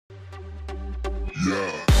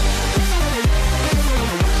Yeah.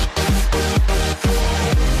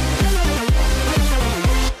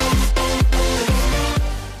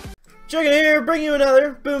 Chicken here, bringing you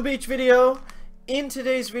another Boom Beach video. In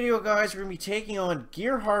today's video, guys, we're going to be taking on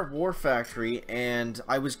Gearhart War Factory, and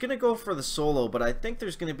I was going to go for the solo, but I think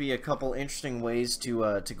there's going to be a couple interesting ways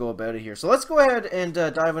to go about it here. So let's go ahead and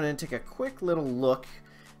dive in and take a quick little look,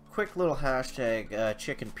 quick little hashtag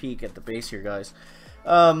chicken peek at the base here, guys.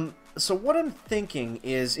 So what I'm thinking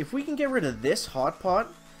is if we can get rid of this hot pot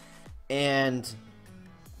and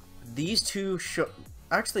these two,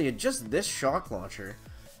 actually just this shock launcher,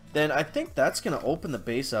 then I think that's going to open the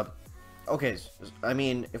base up. Okay, I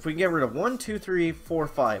mean, if we get rid of 1, 2, 3, 4,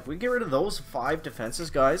 5, we get rid of those 5 defenses,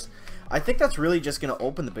 guys, I think that's really just going to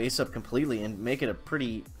open the base up completely and make it a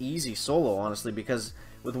pretty easy solo, honestly, because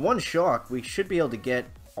with one shock, we should be able to get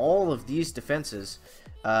all of these defenses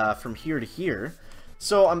from here to here.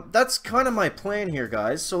 So that's kind of my plan here,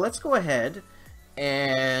 guys. So let's go ahead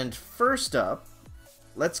and first up,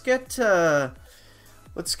 let's get some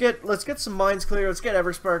mines clear. Let's get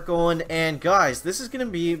Everspark going. And guys, this is gonna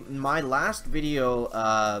be my last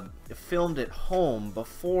video filmed at home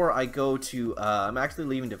before I go to. I'm actually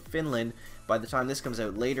leaving to Finland by the time this comes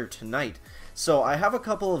out later tonight. So I have a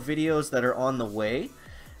couple of videos that are on the way.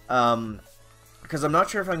 Because I'm not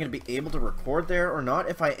sure if I'm going to be able to record there or not.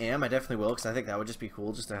 If I am, I definitely will, because I think that would just be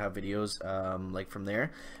cool just to have videos like from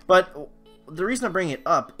there. But the reason I'm bringing it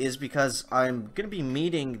up is because I'm going to be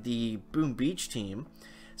meeting the Boom Beach team.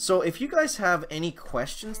 So if you guys have any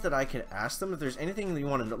questions that I can ask them, if there's anything that you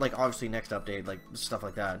want to know, like obviously next update, like stuff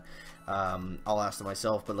like that, I'll ask them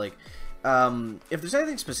myself. But like, if there's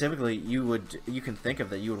anything specifically you can think of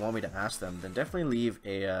that you would want me to ask them, then definitely leave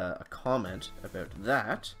a comment about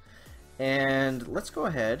that. And let's go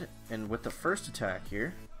ahead and with the first attack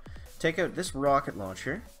here, take out this rocket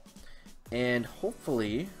launcher and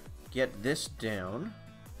hopefully get this down.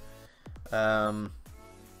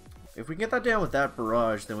 If we can get that down with that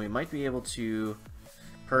barrage, then we might be able to...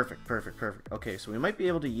 Perfect. Okay, so we might be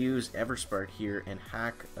able to use Everspark here and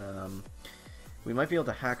hack... we might be able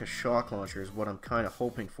to hack a shock launcher is what I'm kind of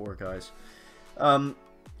hoping for, guys.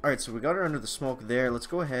 Alright, so we got her under the smoke there. Let's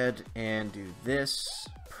go ahead and do this.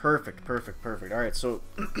 Perfect. Alright, so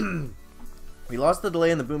we lost the delay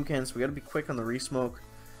in the boom cannon, so we gotta be quick on the resmoke.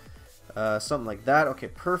 Something like that. Okay,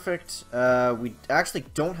 perfect. We actually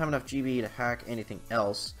don't have enough GB to hack anything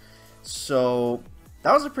else. So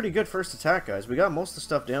that was a pretty good first attack, guys. We got most of the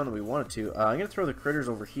stuff down that we wanted to. I'm gonna throw the critters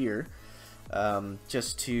over here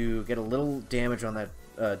just to get a little damage on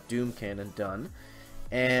that doom cannon done.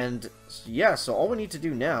 And yeah, so all we need to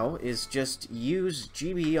do now is just use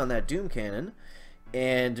GB on that doom cannon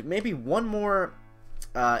and maybe one more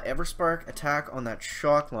Everspark attack on that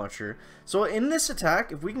shock launcher. So in this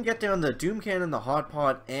attack, if we can get down the doom cannon, the hot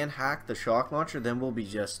pot, and hack the shock launcher, then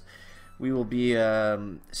we will be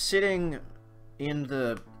sitting in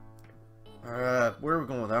the where are we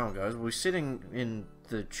going with that one, guys? We'll be sitting in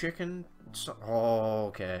the chicken.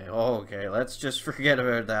 Okay, let's just forget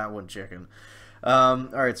about that one, chicken.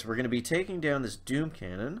 Alright, so we're going to be taking down this doom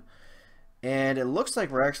cannon, and it looks like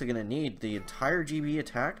we're actually going to need the entire GB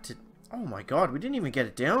attack to... Oh my god, we didn't even get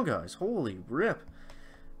it down, guys. Holy rip.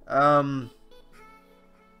 Okay,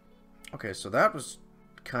 so that was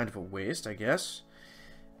kind of a waste, I guess.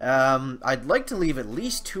 I'd like to leave at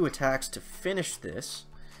least 2 attacks to finish this.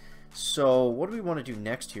 So what do we want to do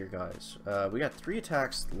next here, guys? We got 3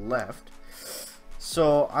 attacks left.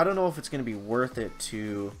 So I don't know if it's going to be worth it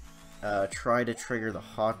to try to trigger the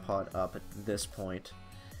hot pot up at this point.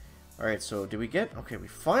 Alright, so do we get... Okay, we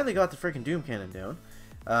finally got the freaking doom cannon down.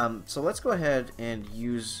 So let's go ahead and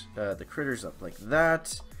use the critters up like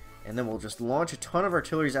that. And then we'll just launch a ton of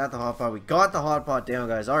artilleries at the hot pot. We got the hot pot down,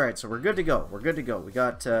 guys. Alright, so we're good to go. We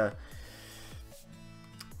got... do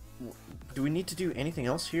we need to do anything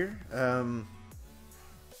else here?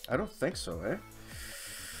 I don't think so, eh?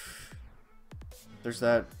 There's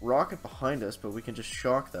that rocket behind us, but we can just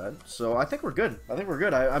shock that. So I think we're good.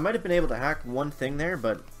 I might have been able to hack one thing there,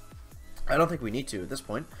 but I don't think we need to at this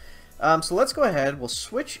point. So let's go ahead. We'll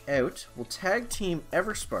switch out. We'll tag team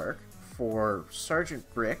Everspark for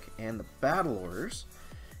Sergeant Brick and the battle orders.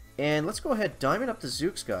 And let's go ahead, diamond up the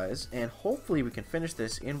Zooks, guys, and hopefully we can finish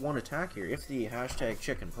this in one attack here, if the hashtag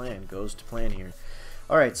chicken plan goes to plan here.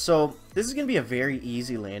 Alright, so this is going to be a very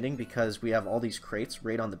easy landing because we have all these crates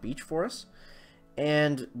right on the beach for us.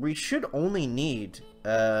 And we should only need,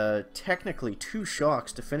 technically, 2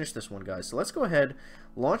 shocks to finish this one, guys. So let's go ahead,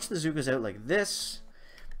 launch the Zookas out like this,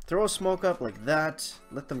 throw a smoke up like that,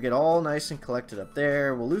 let them get all nice and collected up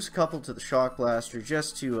there. We'll lose a couple to the shock blaster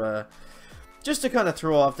just to just to kind of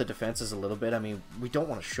throw off the defenses a little bit. I mean, we don't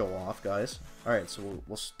want to show off, guys. Alright, so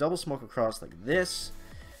we'll double smoke across like this.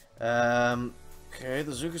 Okay,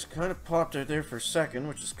 the Zookas kind of popped out there for a second,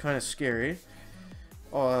 which is kind of scary.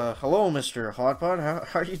 Hello, Mr. Hotpot.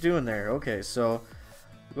 How are you doing there? Okay, so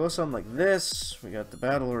we'll go something like this. We got the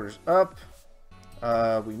battle orders up.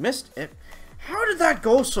 We missed it. How did that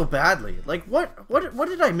go so badly? Like, what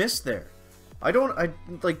did I miss there? I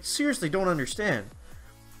like, seriously don't understand.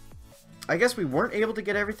 I guess we weren't able to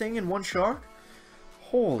get everything in one shock.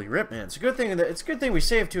 Holy rip, man! It's a good thing we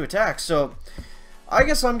saved 2 attacks. So, I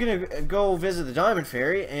guess I'm gonna go visit the Diamond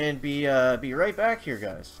Fairy and be right back here,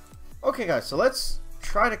 guys. Okay, guys. So let's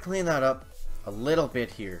try to clean that up a little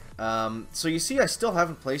bit here. So you see, I still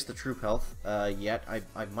haven't placed the troop health yet.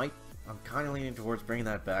 I'm kind of leaning towards bringing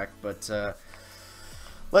that back, but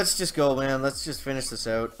let's just go, man. Let's just finish this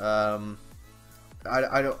out.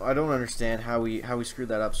 I don't understand how we screwed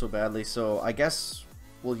that up so badly. So I guess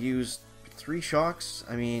we'll use 3 shocks.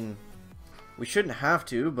 I mean, we shouldn't have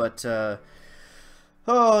to, but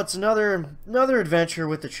oh, it's another adventure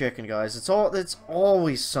with the chicken, guys. It's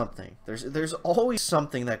always something. There's always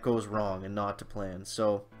something that goes wrong and not to plan.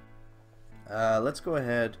 So let's go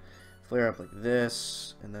ahead, flare up like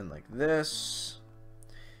this, and then like this,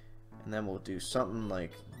 and then we'll do something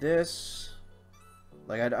like this.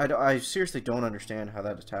 Like, I seriously don't understand how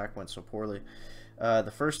that attack went so poorly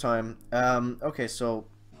the first time. Okay, so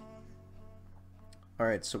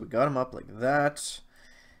alright, so we got him up like that.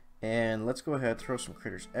 And let's go ahead, throw some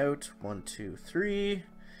critters out. 1, 2, 3.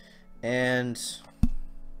 And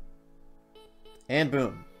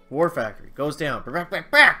boom. War Factory goes down.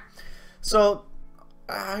 So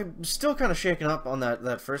I'm still kind of shaken up on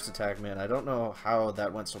that first attack, man. I don't know how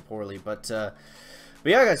that went so poorly, but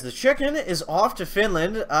yeah, guys, the chicken is off to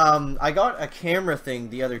Finland. I got a camera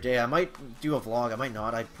thing the other day. I might do a vlog. I might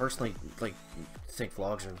not. I personally think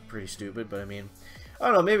vlogs are pretty stupid, but I mean, I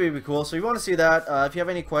don't know. Maybe it'd be cool. So if you want to see that, if you have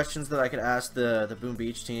any questions that I could ask the Boom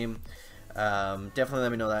Beach team, definitely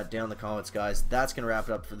let me know that down in the comments, guys. That's gonna wrap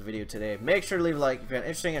it up for the video today. Make sure to leave a like if you found it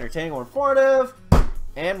interesting, entertaining, or informative,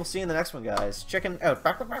 and we'll see you in the next one, guys. Chicken out.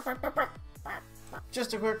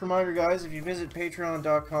 Just a quick reminder, guys, if you visit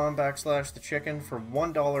patreon.com/thechicken for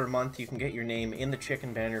 $1 a month, you can get your name in the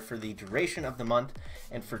chicken banner for the duration of the month,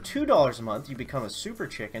 and for $2 a month, you become a super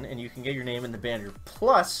chicken and you can get your name in the banner.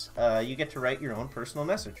 Plus, you get to write your own personal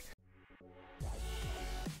message.